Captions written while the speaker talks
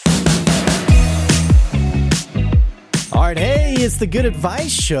All right, hey, it's the Good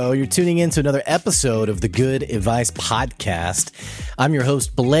Advice Show. You're tuning in to another episode of the Good Advice Podcast. I'm your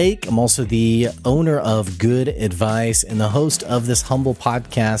host, Blake. I'm also the owner of Good Advice and the host of this humble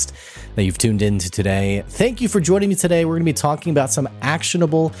podcast that you've tuned into today. Thank you for joining me today. We're going to be talking about some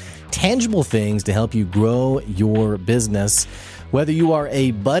actionable, tangible things to help you grow your business. Whether you are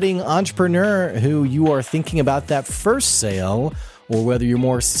a budding entrepreneur who you are thinking about that first sale, or whether you're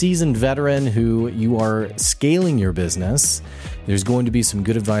more seasoned veteran who you are scaling your business, there's going to be some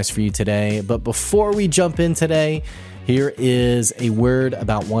good advice for you today. But before we jump in today, here is a word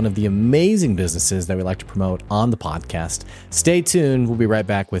about one of the amazing businesses that we like to promote on the podcast. Stay tuned. We'll be right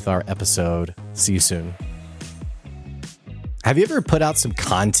back with our episode. See you soon. Have you ever put out some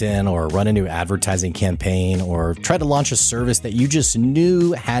content or run a new advertising campaign or tried to launch a service that you just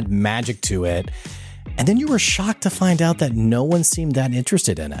knew had magic to it, and then you were shocked to find out that no one seemed that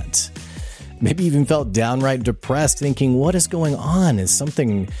interested in it? Maybe even felt downright depressed, thinking, what is going on? Did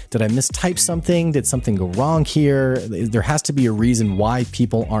I mistype something? Did something go wrong here? There has to be a reason why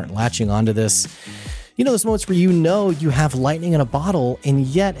people aren't latching onto this. You know, those moments where you have lightning in a bottle, and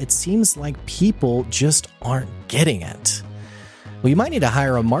yet it seems like people just aren't getting it. Well, you might need to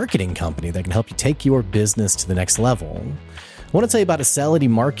hire a marketing company that can help you take your business to the next level. I want to tell you about Excelity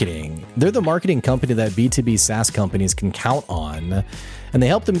Marketing. They're the marketing company that B2B SaaS companies can count on, and they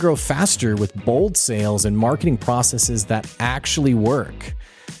help them grow faster with bold sales and marketing processes that actually work.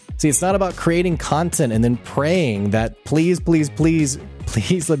 See, it's not about creating content and then praying that please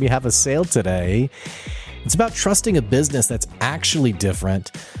let me have a sale today. It's about trusting a business that's actually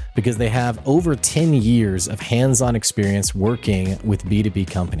different because they have over 10 years of hands-on experience working with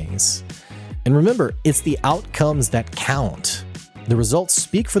B2B companies. And remember, it's the outcomes that count. The results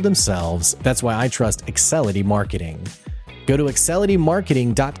speak for themselves. That's why I trust Excelity Marketing. Go to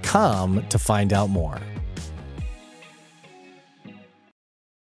excelitymarketing.com to find out more.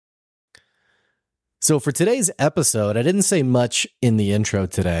 So for today's episode, I didn't say much in the intro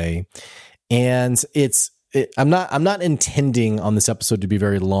today, and I'm not intending on this episode to be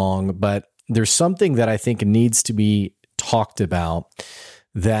very long, but there's something that I think needs to be talked about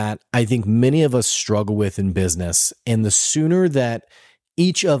that I think many of us struggle with in business. And the sooner that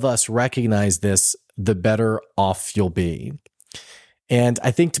each of us recognize this, the better off you'll be. And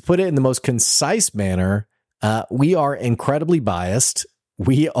I think to put it in the most concise manner, we are incredibly biased.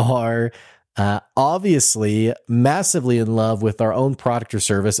 We are obviously massively in love with our own product or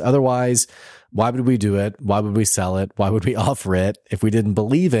service. Otherwise, why would we do it? Why would we sell it? Why would we offer it if we didn't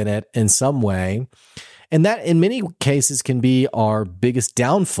believe in it in some way? And that, in many cases, can be our biggest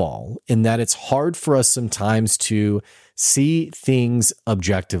downfall, in that it's hard for us sometimes to see things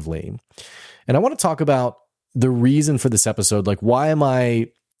objectively. And I want to talk about the reason for this episode. Like, why am I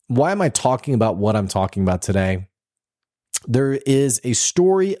talking about what I'm talking about today? There is a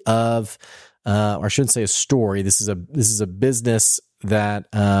story of, or I shouldn't say a story. This is a business that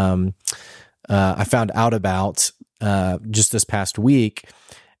I found out about just this past week.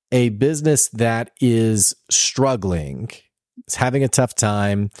 A business that is struggling, is having a tough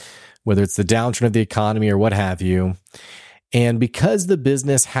time, whether it's the downturn of the economy or what have you. And because the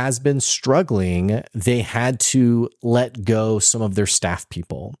business has been struggling, they had to let go some of their staff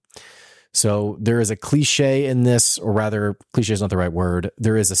people. So there is a cliche in this, or rather, cliche is not the right word.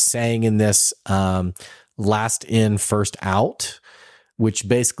 There is a saying in this, last in, first out, which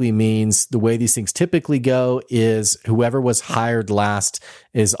basically means the way these things typically go is whoever was hired last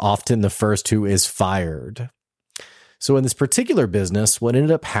is often the first who is fired. So in this particular business, what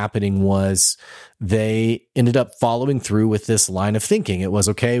ended up happening was they ended up following through with this line of thinking. It was,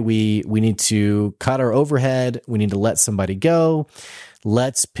 okay, we need to cut our overhead. We need to let somebody go.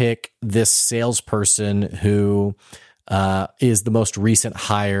 Let's pick this salesperson who is the most recent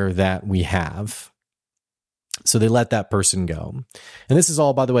hire that we have. So they let that person go. And this is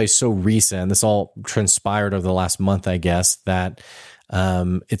all, by the way, so recent. This all transpired over the last month, I guess, that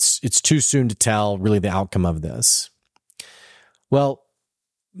it's too soon to tell really the outcome of this. Well,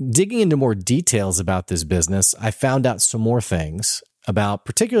 digging into more details about this business, I found out some more things about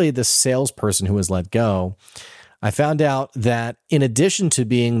particularly the salesperson who was let go. I found out that in addition to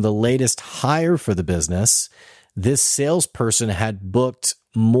being the latest hire for the business, this salesperson had booked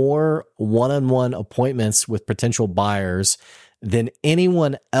more one-on-one appointments with potential buyers than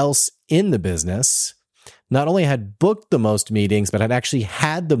anyone else in the business. Not only had booked the most meetings, but had actually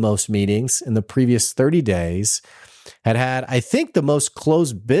had the most meetings in the previous 30 days, had, I think, the most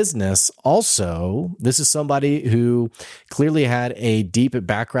closed business also. This is somebody who clearly had a deep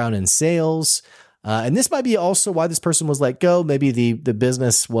background in sales, And this might be also why this person was let go. Maybe the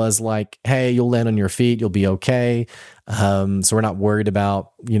business was like, hey, you'll land on your feet. You'll be okay. So we're not worried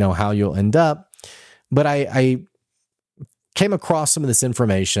about, how you'll end up. But I came across some of this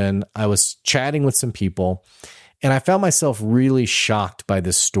information. I was chatting with some people, and I found myself really shocked by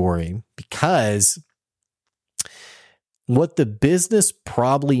this story, because what the business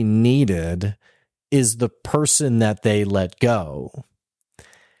probably needed is the person that they let go.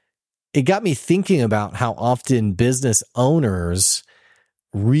 It got me thinking about how often business owners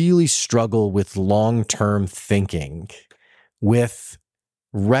really struggle with long-term thinking, with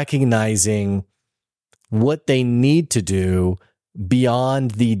recognizing what they need to do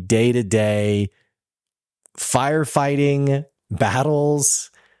beyond the day-to-day firefighting,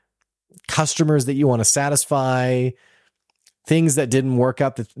 battles, customers that you want to satisfy, things that didn't work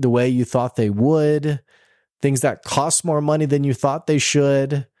out the way you thought they would, things that cost more money than you thought they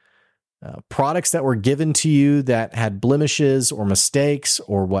should, products that were given to you that had blemishes or mistakes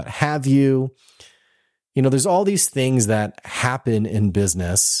or what have you. There's all these things that happen in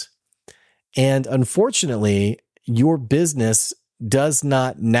business. And unfortunately, your business does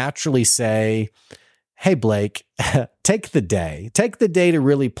not naturally say, hey, Blake, take the day to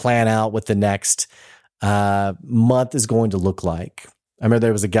really plan out what the next month is going to look like. I remember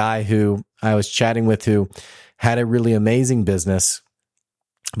there was a guy who I was chatting with who had a really amazing business,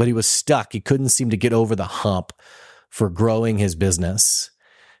 but he was stuck. He couldn't seem to get over the hump for growing his business.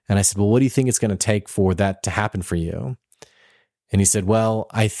 And I said, well, what do you think it's going to take for that to happen for you? And he said, well,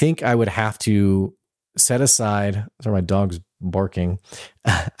 I think I would have to set aside, sorry, my dog's barking.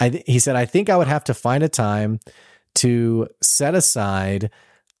 He said, I think I would have to find a time to set aside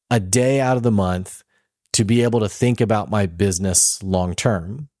a day out of the month to be able to think about my business long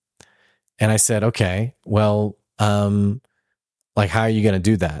term. And I said, okay, well, like, how are you going to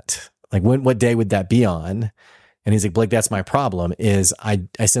do that? Like, what day would that be on? And he's like, Blake, that's my problem, is I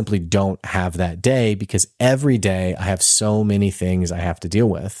simply don't have that day, because every day I have so many things I have to deal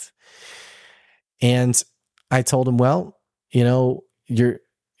with. And I told him, well, your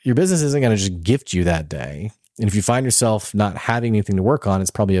business isn't going to just gift you that day. And if you find yourself not having anything to work on,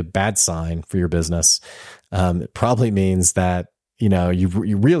 it's probably a bad sign for your business. It probably means that, you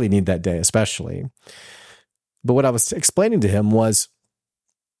really need that day, especially. But what I was explaining to him was,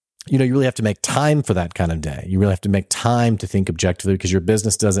 you really have to make time for that kind of day. You really have to make time to think objectively, because your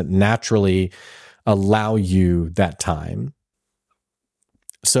business doesn't naturally allow you that time.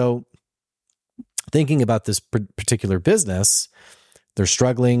 So thinking about this particular business, they're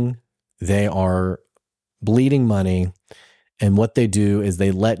struggling, they are bleeding money, and what they do is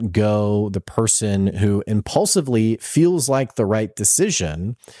they let go the person who impulsively feels like the right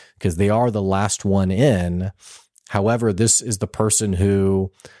decision, because they are the last one in. However, this is the person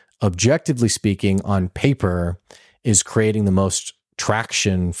who, objectively speaking, on paper, is creating the most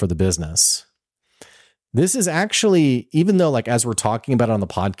traction for the business. This is actually, even though, like, as we're talking about it on the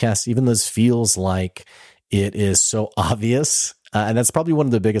podcast, even though this feels like it is so obvious, and that's probably one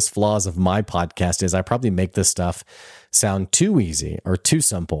of the biggest flaws of my podcast, is I probably make this stuff sound too easy or too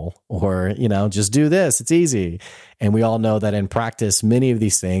simple, or, just do this, it's easy. And we all know that in practice, many of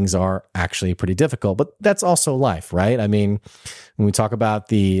these things are actually pretty difficult, but that's also life, right? I mean, when we talk about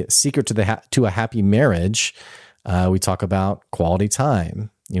the secret to a happy marriage, we talk about quality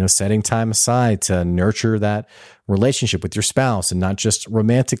time, setting time aside to nurture that relationship with your spouse, and not just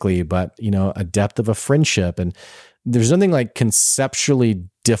romantically, but, a depth of a friendship. And there's nothing like conceptually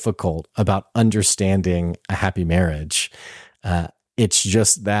difficult about understanding a happy marriage. It's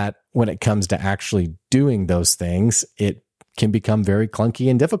just that when it comes to actually doing those things, it can become very clunky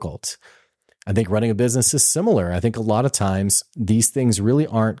and difficult. I think running a business is similar. I think a lot of times these things really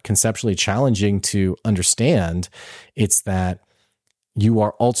aren't conceptually challenging to understand. It's that you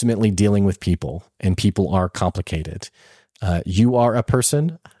are ultimately dealing with people, and people are complicated. You are a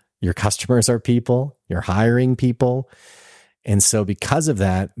person, your customers are people, you're hiring people. And so because of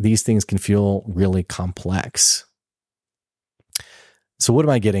that, these things can feel really complex. So what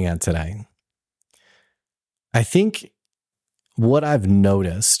am I getting at today? I think what I've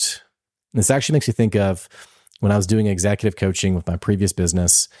noticed, this actually makes me think of when I was doing executive coaching with my previous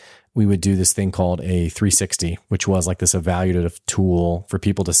business, we would do this thing called a 360, which was like this evaluative tool for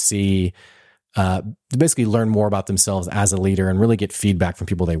people to see, basically learn more about themselves as a leader and really get feedback from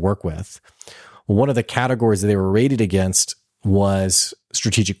people they work with. Well, one of the categories that they were rated against was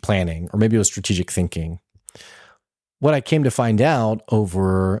strategic planning, or maybe it was strategic thinking. What I came to find out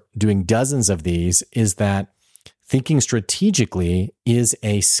over doing dozens of these is that thinking strategically is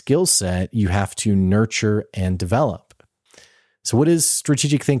a skill set you have to nurture and develop. So what is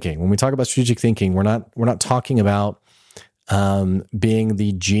strategic thinking? When we talk about strategic thinking, we're not talking about being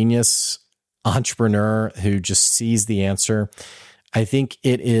the genius entrepreneur who just sees the answer. I think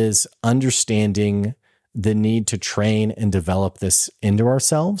it is understanding the need to train and develop this into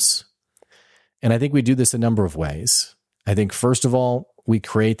ourselves. And I think we do this a number of ways. I think, first of all, we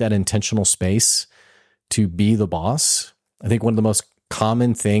create that intentional space to be the boss. I think one of the most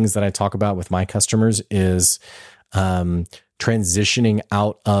common things that I talk about with my customers is transitioning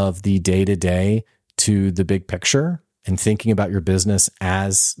out of the day-to-day to the big picture and thinking about your business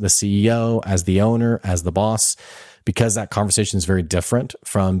as the CEO, as the owner, as the boss, because that conversation is very different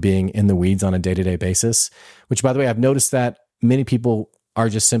from being in the weeds on a day-to-day basis, which, by the way, I've noticed that many people are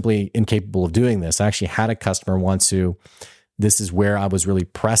just simply incapable of doing this. I actually had a customer once who, this is where I was really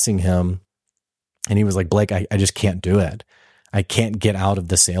pressing him, and he was like, Blake, I just can't do it. I can't get out of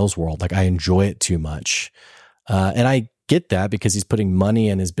the sales world. Like, I enjoy it too much. And I get that because he's putting money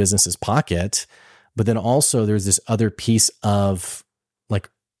in his business's pocket. But then also there's this other piece of like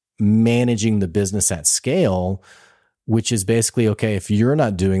managing the business at scale, which is basically, okay, if you're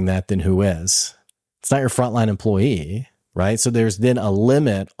not doing that, then who is? It's not your frontline employee, right? So there's then a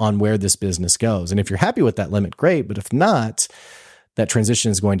limit on where this business goes. And if you're happy with that limit, great. But if not, that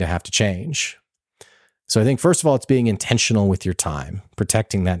transition is going to have to change. So I think, first of all, it's being intentional with your time,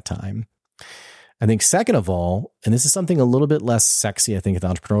 protecting that time. I think, second of all, and this is something a little bit less sexy, I think, in the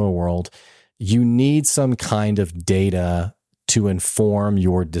entrepreneurial world, you need some kind of data to inform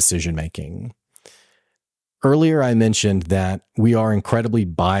your decision-making. Earlier, I mentioned that we are incredibly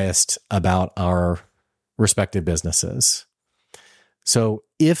biased about our respective businesses. So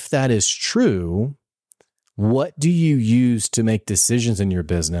if that is true, what do you use to make decisions in your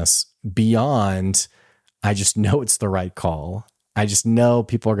business beyond, I just know it's the right call? I just know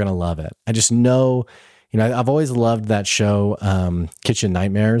people are going to love it. I just know, I've always loved that show, Kitchen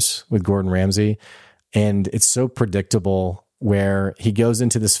Nightmares with Gordon Ramsay. And it's so predictable where he goes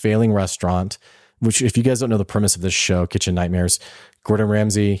into this failing restaurant, which, if you guys don't know the premise of this show, Kitchen Nightmares, Gordon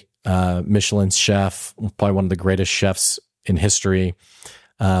Ramsay, Michelin's chef, probably one of the greatest chefs in history.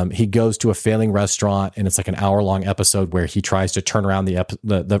 He goes to a failing restaurant, and it's like an hour-long episode where he tries to turn around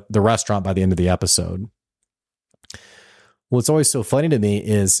the restaurant by the end of the episode. What's always so funny to me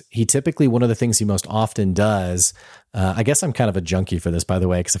is he typically, one of the things he most often does, I guess I'm kind of a junkie for this, by the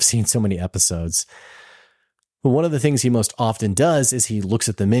way, because I've seen so many episodes. But one of the things he most often does is he looks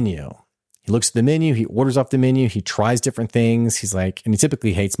at the menu. He looks at the menu, he orders off the menu, he tries different things. He's like, and he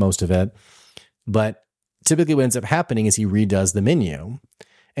typically hates most of it, but typically what ends up happening is he redoes the menu.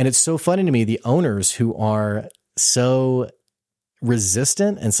 And it's so funny to me, the owners who are so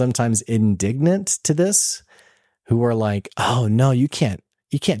resistant and sometimes indignant to this, who are like, oh no, you can't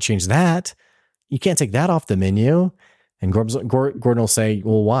change that. You can't take that off the menu. And Gordon will say,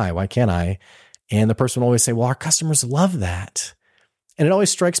 well, why? Why can't I? And the person will always say, well, our customers love that. And it always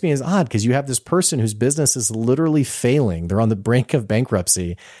strikes me as odd because you have this person whose business is literally failing. They're on the brink of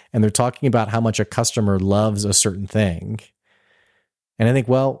bankruptcy, and they're talking about how much a customer loves a certain thing. And I think,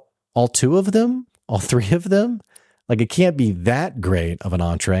 well, all two of them, all three of them, like, it can't be that great of an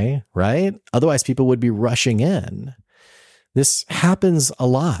entree, right? Otherwise, people would be rushing in. This happens a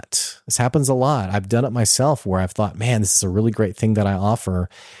lot. I've done it myself where I've thought, man, this is a really great thing that I offer.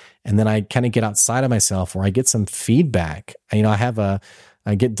 And then I kind of get outside of myself where I get some feedback. I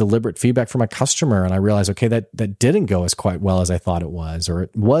get deliberate feedback from a customer, and I realize, okay, that didn't go as quite well as I thought it was, or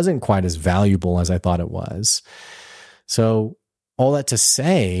it wasn't quite as valuable as I thought it was. So all that to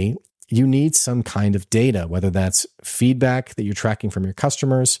say, you need some kind of data, whether that's feedback that you're tracking from your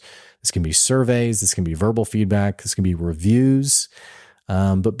customers. This can be surveys, this can be verbal feedback, this can be reviews.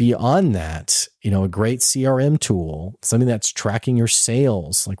 But beyond that, a great CRM tool, something that's tracking your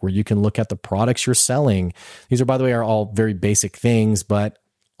sales, like where you can look at the products you're selling. These are, by the way, are all very basic things, but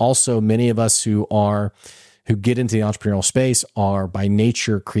also many of us who get into the entrepreneurial space are by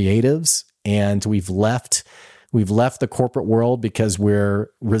nature creatives, and we've left the corporate world because we're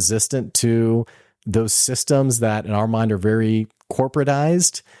resistant to those systems that in our mind are very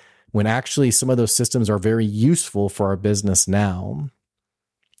corporatized, when actually some of those systems are very useful for our business now.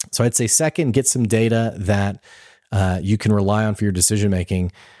 So I'd say, second, get some data that you can rely on for your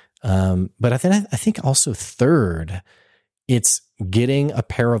decision-making. But I think also third, it's getting a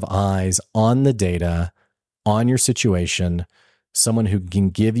pair of eyes on the data, on your situation, someone who can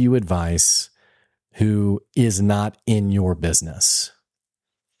give you advice, who is not in your business.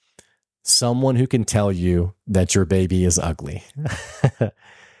 Someone who can tell you that your baby is ugly,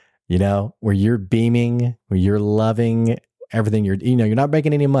 where you're beaming, where you're loving everything. You're not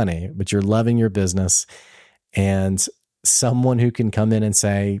making any money, but you're loving your business. And someone who can come in and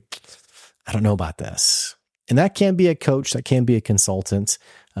say, I don't know about this. And that can be a coach, that can be a consultant.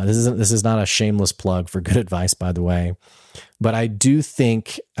 This is not a shameless plug for Good Advice, by the way. But I do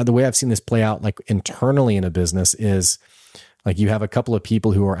think the way I've seen this play out, like internally in a business, is like you have a couple of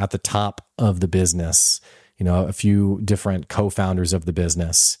people who are at the top of the business, a few different co-founders of the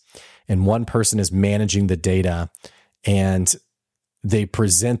business, and one person is managing the data, and they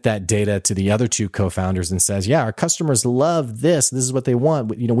present that data to the other two co-founders and says, yeah, our customers love this. This is what they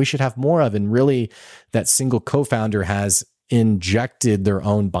want. We should have more of. And really, that single co-founder has injected their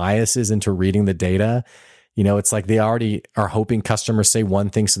own biases into reading the data. It's like they already are hoping customers say one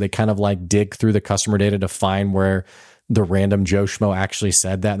thing, so they kind of like dig through the customer data to find where the random Joe Schmo actually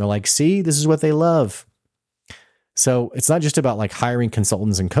said that. And they're like, see, this is what they love. So it's not just about like hiring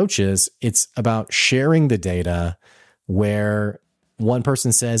consultants and coaches. It's about sharing the data where one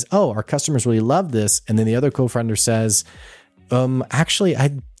person says, oh, our customers really love this. And then the other co-founder says, actually,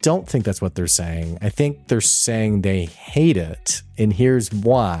 I don't think that's what they're saying. I think they're saying they hate it. And here's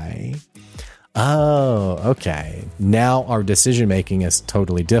why. Oh, okay. Now our decision-making is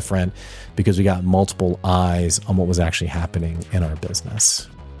totally different because we got multiple eyes on what was actually happening in our business.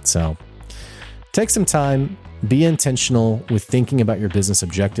 So take some time, be intentional with thinking about your business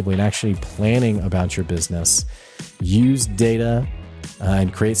objectively and actually planning about your business. Use data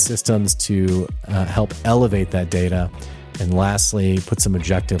and create systems to help elevate that data. And lastly, put some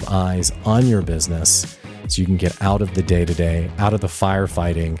objective eyes on your business so you can get out of the day-to-day, out of the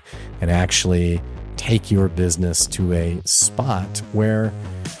firefighting, and actually take your business to a spot where,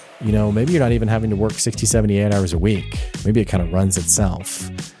 maybe you're not even having to work 60, 78 hours a week. Maybe it kind of runs itself.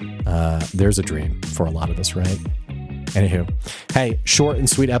 There's a dream for a lot of us, right? Anywho, hey, short and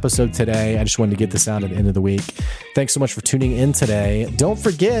sweet episode today. I just wanted to get this out at the end of the week. Thanks so much for tuning in today. Don't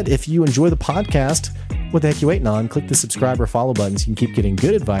forget, if you enjoy the podcast, what the heck you waiting on? Click the subscribe or follow button so you can keep getting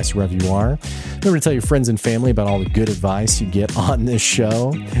good advice wherever you are. Remember to tell your friends and family about all the good advice you get on this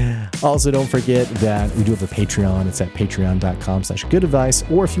show. Also, don't forget that we do have a Patreon. It's at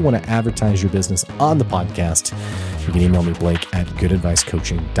patreon.com/goodadvice. Or if you want to advertise your business on the podcast, you can email me, Blake, at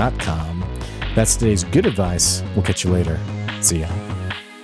goodadvicecoaching.com. That's today's good advice. We'll catch you later. See ya.